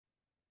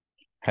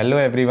Hello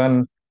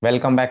everyone,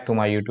 welcome back to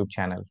my YouTube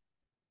channel.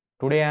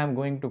 Today I am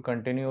going to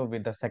continue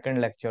with the second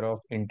lecture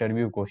of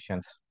interview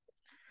questions.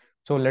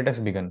 So let us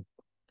begin.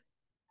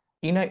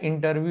 In an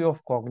interview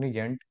of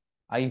Cognizant,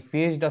 I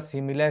faced a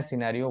similar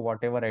scenario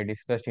whatever I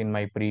discussed in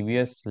my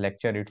previous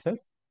lecture itself.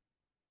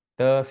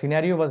 The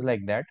scenario was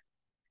like that.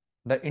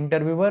 The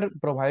interviewer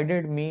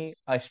provided me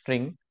a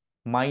string.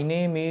 My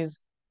name is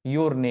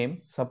your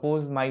name.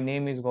 Suppose my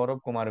name is Gaurav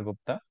Kumar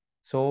Gupta.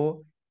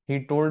 So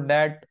he told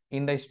that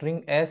in the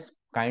string S,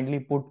 kindly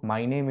put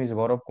my name is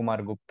Gaurav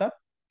Kumar Gupta,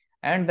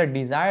 and the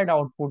desired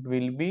output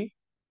will be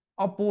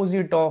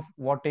opposite of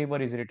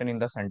whatever is written in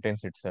the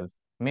sentence itself.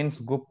 Means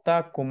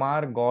Gupta,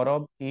 Kumar,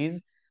 Gaurav is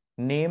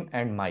name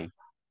and my.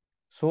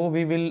 So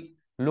we will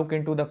look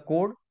into the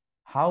code,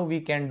 how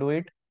we can do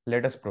it.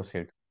 Let us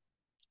proceed.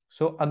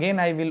 So again,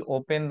 I will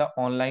open the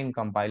online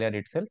compiler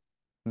itself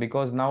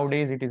because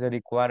nowadays it is a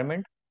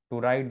requirement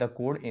to write the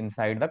code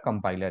inside the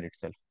compiler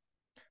itself.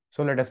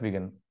 So let us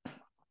begin.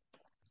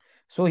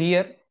 So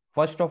here,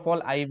 first of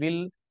all, I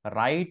will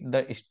write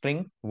the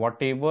string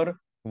whatever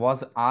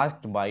was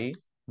asked by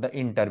the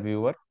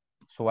interviewer.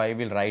 So I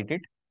will write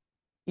it.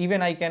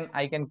 Even I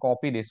can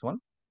copy this one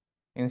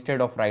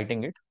instead of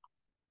writing it.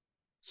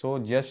 So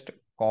just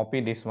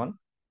copy this one,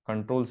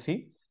 Control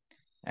C,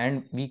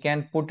 and we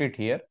can put it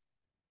here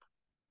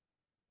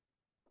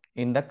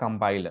in the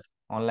compiler,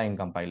 online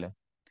compiler,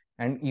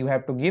 and you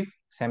have to give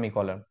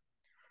semicolon.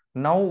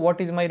 Now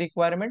what is my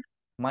requirement?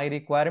 My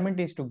requirement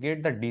is to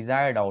get the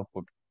desired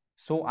output.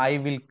 So I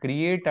will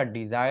create a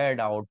desired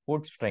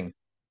output string.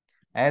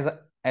 As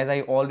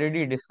I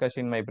already discussed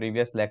in my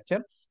previous lecture,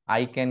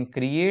 I can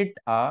create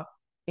a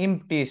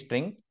empty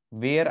string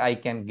where I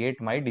can get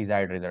my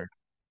desired result.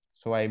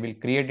 So I will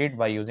create it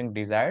by using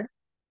desired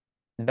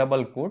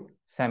double quote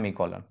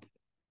semicolon.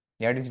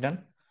 That is done.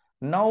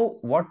 Now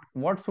what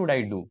should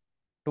I do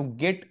to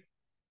get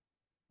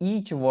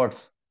each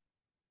words?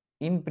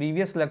 In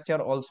previous lecture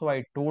also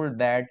I told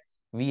that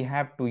we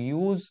have to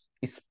use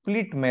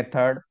split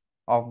method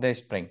of the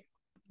string.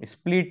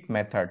 Split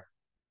method.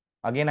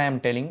 Again I am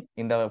telling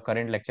in the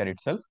current lecture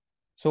itself.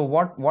 So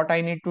what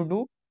I need to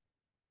do?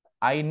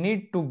 I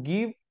need to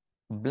give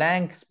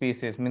blank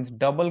spaces, means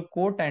double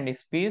quote and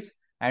space,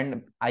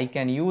 and I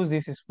can use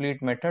this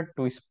split method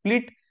to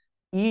split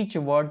each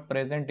word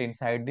present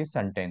inside this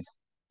sentence.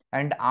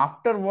 And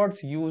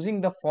afterwards, using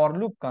the for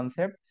loop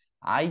concept,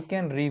 I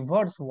can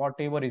reverse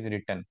whatever is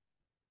written.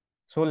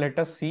 So let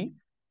us see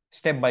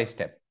step by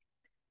step.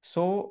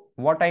 So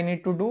what I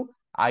need to do?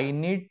 I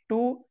need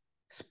to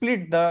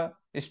split the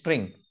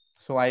string.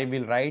 So I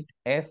will write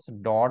s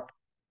dot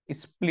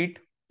split,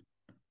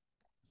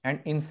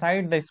 and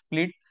inside the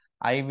split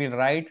I will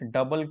write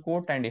double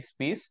quote and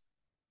space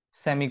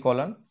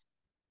semicolon.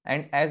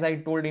 And as I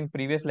told in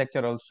previous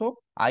lecture also,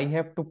 I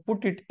have to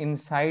put it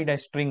inside a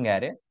string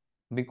array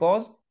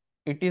because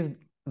it is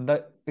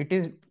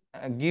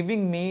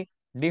giving me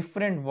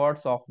different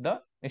words of the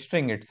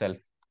string itself.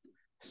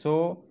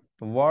 So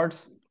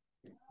words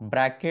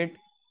bracket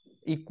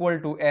equal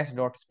to s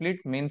dot split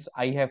means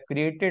I have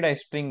created a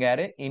string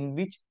array in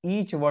which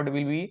each word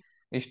will be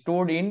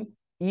stored in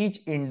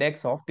each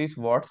index of this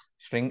words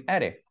string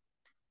array.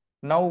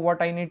 Now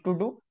what I need to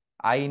do?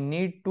 I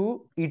need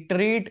to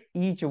iterate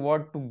each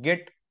word to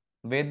get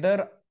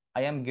whether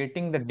I am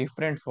getting the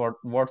different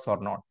words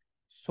or not.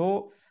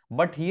 So,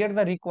 but here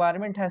the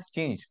requirement has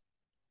changed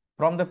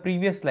from the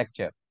previous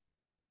lecture.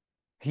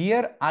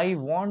 Here I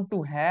want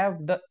to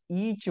have the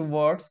each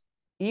words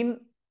in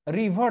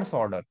reverse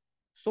order.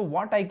 So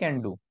what I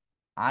can do?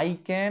 I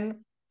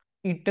can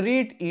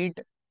iterate it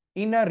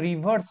in a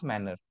reverse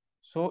manner.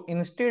 So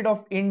instead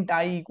of int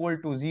I equal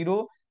to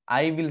 0,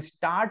 I will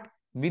start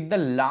with the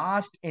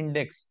last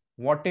index.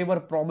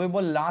 Whatever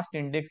probable last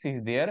index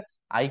is there,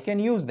 I can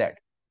use that.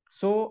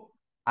 So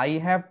I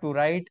have to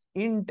write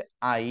int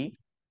I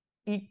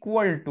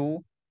equal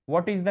to,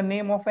 what is the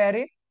name of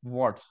array?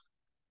 Words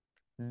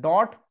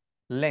dot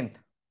length.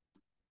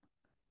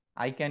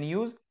 I can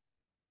use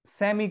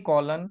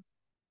semicolon.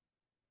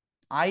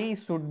 I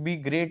should be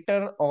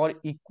greater or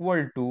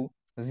equal to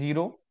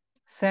 0,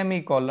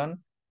 semicolon,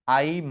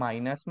 I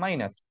minus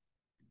minus.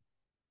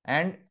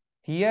 And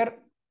here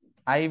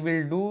I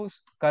will do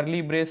curly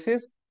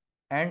braces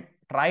and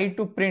try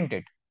to print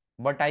it.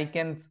 But I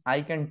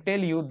can tell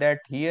you that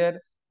here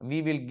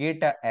we will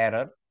get a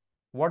error.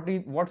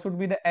 What should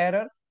be the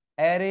error?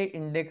 Array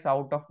index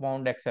out of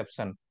bound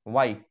exception.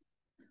 Why?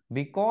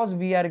 Because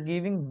we are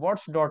giving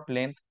words dot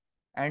length,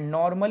 and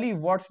normally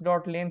words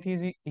dot length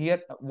is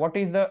here. What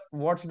is the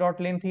words dot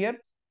length here?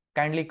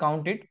 Kindly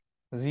count it.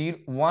 0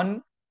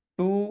 1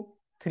 2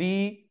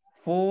 3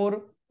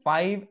 4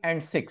 5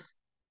 and 6.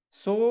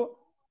 So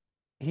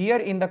here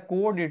in the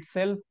code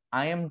itself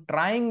I am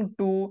trying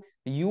to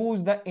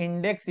use the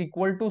index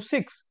equal to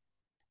 6,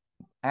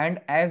 and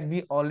as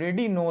we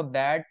already know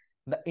that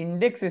the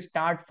index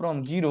start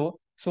from 0,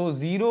 so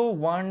 0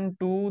 1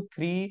 2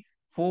 3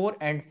 4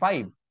 and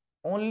 5,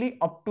 only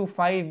up to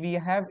 5 we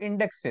have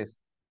indexes.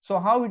 So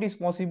how it is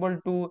possible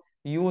to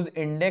use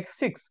index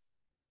 6?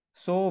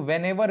 So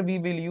whenever we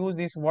will use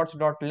this what's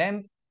dot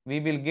length, we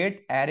will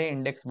get array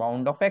index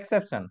bound of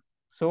exception.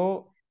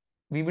 So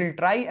we will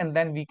try and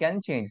then we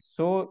can change.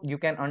 So you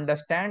can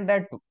understand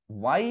that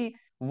why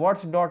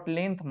what's dot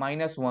length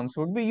 -1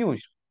 should be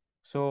used.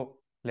 So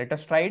let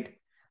us try it.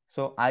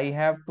 So I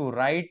have to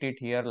write it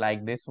here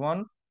like this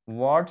one,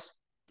 what's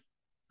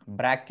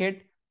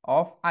bracket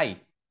of I,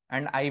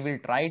 and I will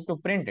try to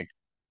print it.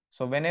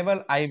 So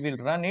whenever I will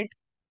run it,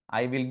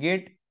 I will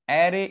get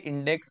array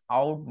index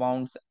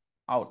outbounds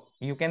out.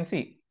 You can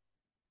see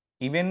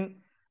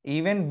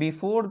even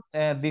before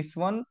this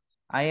one,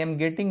 I am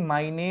getting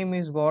my name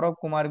is Gaurav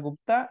Kumar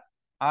Gupta,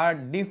 a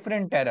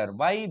different error.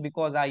 Why?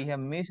 Because I have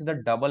missed the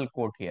double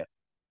quote here.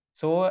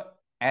 So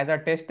as a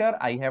tester,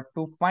 I have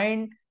to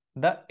find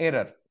the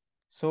error.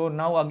 So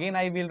now again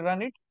I will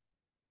run it,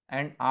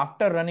 and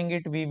after running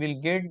it we will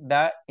get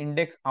the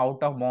index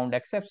out of bound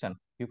exception.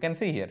 You can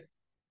see here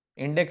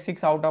index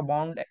 6 out of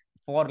bound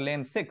for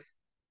length 6.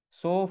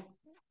 So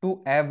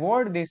to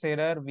avoid this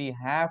error we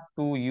have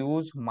to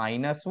use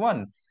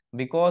 -1,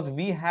 because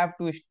we have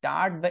to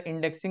start the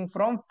indexing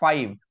from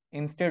 5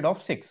 instead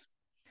of 6.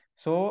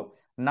 So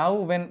now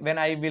when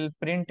I will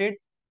print it,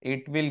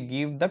 it will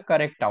give the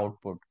correct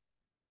output.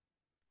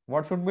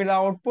 What should be the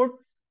output?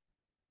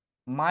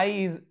 My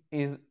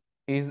is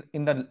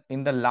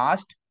in the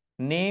last,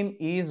 name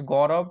is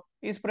Gaurav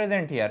is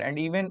present here, and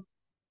even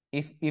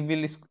if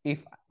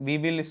we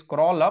will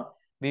scroll up,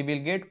 we will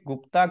get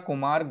Gupta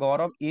Kumar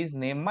Gaurav is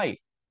name my,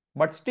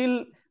 but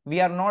still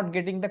we are not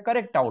getting the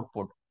correct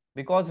output,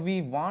 because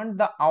we want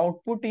the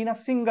output in a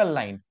single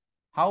line.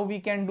 How we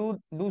can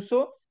do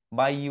so?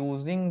 By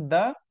using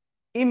the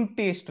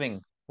empty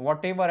string,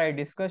 whatever I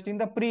discussed in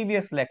the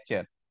previous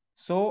lecture.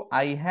 So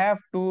I have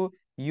to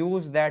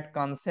use that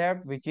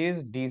concept, which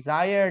is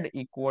desired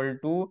equal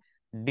to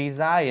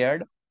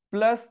desired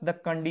plus the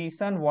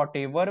condition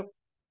whatever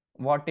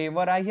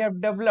I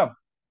have developed.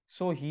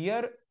 So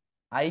here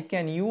I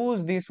can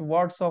use this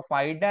words of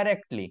I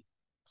directly.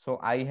 So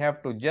I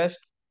have to just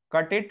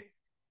cut it,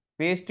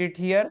 paste it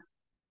here,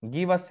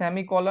 give a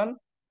semicolon,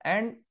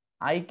 and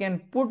I can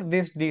put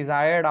this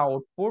desired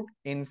output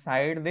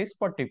inside this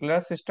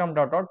particular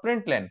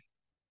system.out.println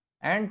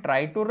and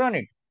try to run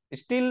it.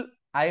 Still,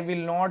 I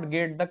will not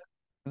get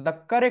the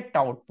correct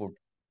output.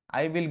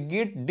 I will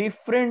get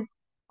different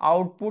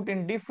output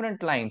in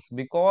different lines,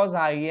 because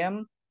I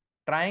am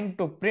trying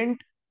to print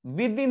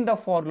within the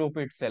for loop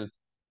itself.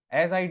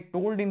 As I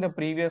told in the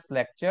previous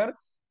lecture,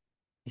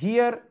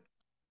 here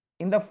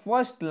in the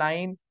first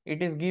line,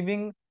 it is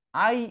giving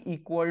I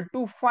equal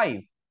to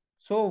 5.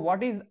 So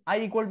what is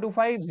I equal to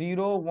 5?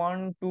 0,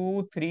 1,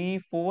 2, 3,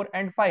 4,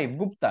 and 5,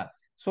 Gupta.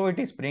 So it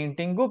is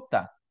printing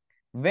Gupta.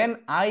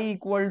 When I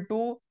equal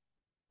to,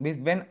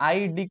 when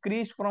I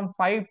decreased from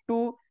 5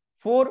 to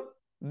 4,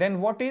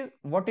 then what is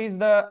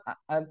the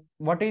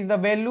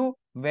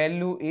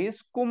value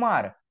is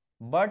Kumar.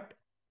 But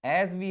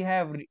as we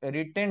have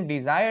written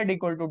desired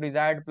equal to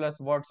desired plus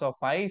words of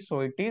I,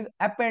 so it is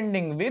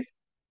appending with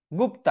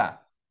Gupta.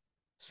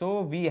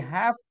 So we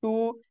have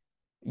to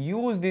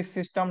use this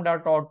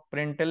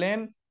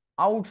system.out.println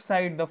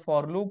outside the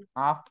for loop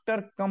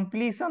after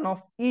completion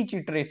of each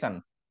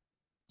iteration.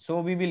 So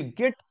we will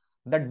get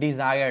the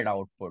desired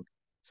output.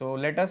 So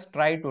let us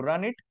try to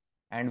run it,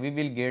 and we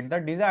will get the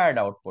desired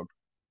output.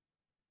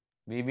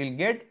 We will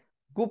get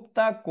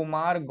Gupta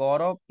Kumar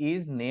Gaurav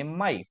is name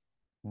my.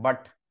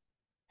 But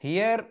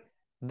here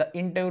the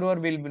interviewer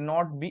will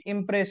not be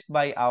impressed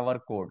by our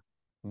code.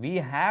 We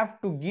have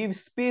to give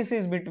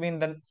spaces between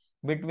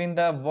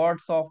the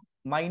words of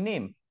my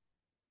name.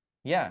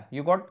 Yeah,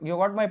 you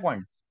got my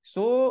point.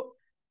 So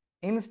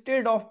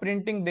instead of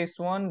printing this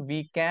one,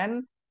 we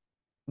can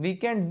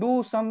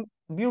do some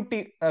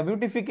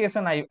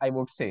beautification, I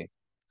would say.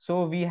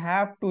 So we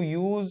have to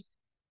use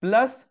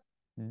plus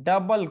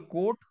double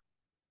quote,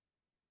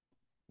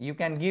 you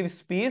can give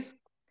space,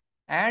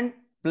 and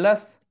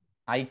plus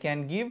I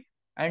can give,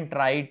 and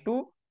try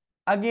to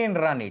again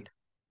run it.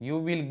 You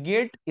will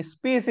get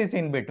spaces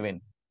in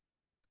between.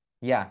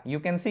 Yeah, you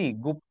can see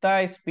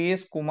Gupta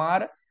space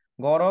Kumar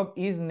Gaurav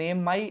is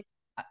name my,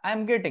 I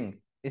am getting.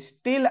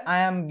 Still, I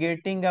am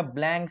getting a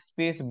blank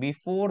space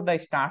before the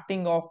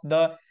starting of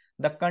the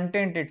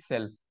content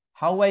itself.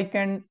 How I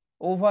can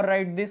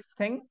override this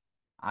thing?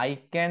 I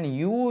can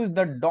use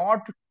the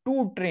dot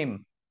to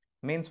trim.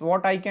 Means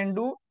what I can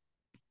do?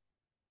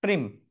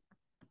 Trim.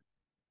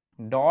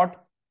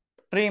 Dot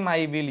trim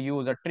I will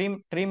use. A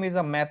trim is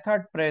a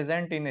method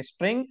present in a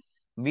string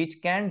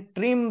which can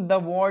trim the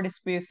word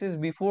spaces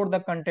before the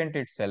content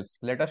itself.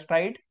 Let us try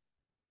it.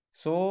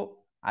 So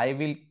I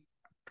will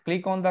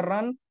click on the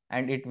run,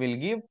 and it will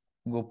give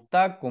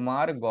Gupta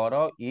Kumar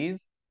Gaurav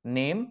is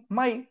name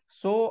my.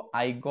 So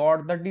I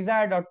got the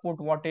desired output,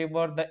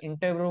 whatever the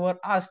interviewer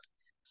asked.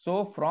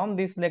 So from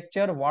this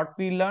lecture, what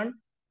we learned?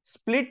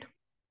 Split,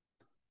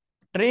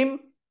 trim,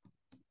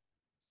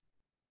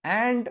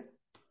 and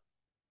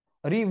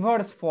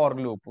reverse for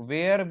loop,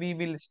 where we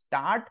will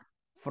start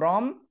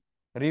from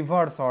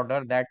reverse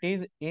order, that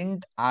is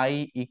int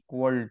I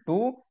equal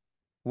to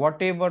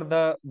whatever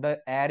the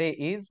array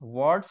is,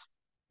 words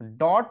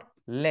dot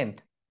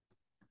length.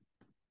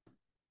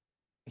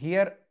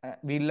 Here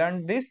we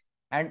learned this.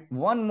 And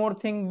one more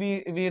thing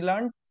we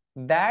learned,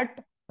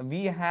 that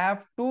we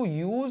have to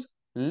use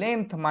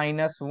length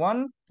minus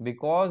 1,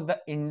 because the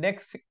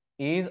index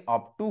is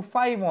up to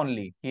 5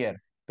 only here,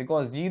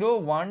 because 0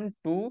 1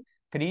 2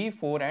 3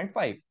 4 and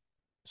 5.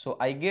 So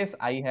I guess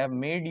I have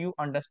made you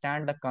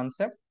understand the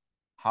concept,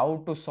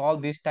 how to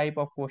solve this type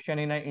of question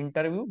in an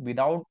interview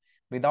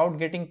without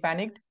getting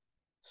panicked.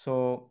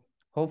 So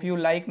hope you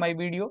like my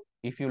video.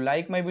 If you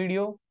like my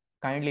video,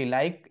 kindly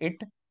like it.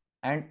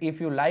 And if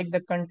you like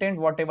the content,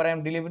 whatever I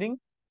am delivering,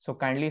 so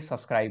kindly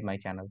subscribe my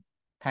channel.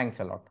 Thanks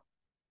a lot.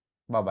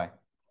 Bye bye.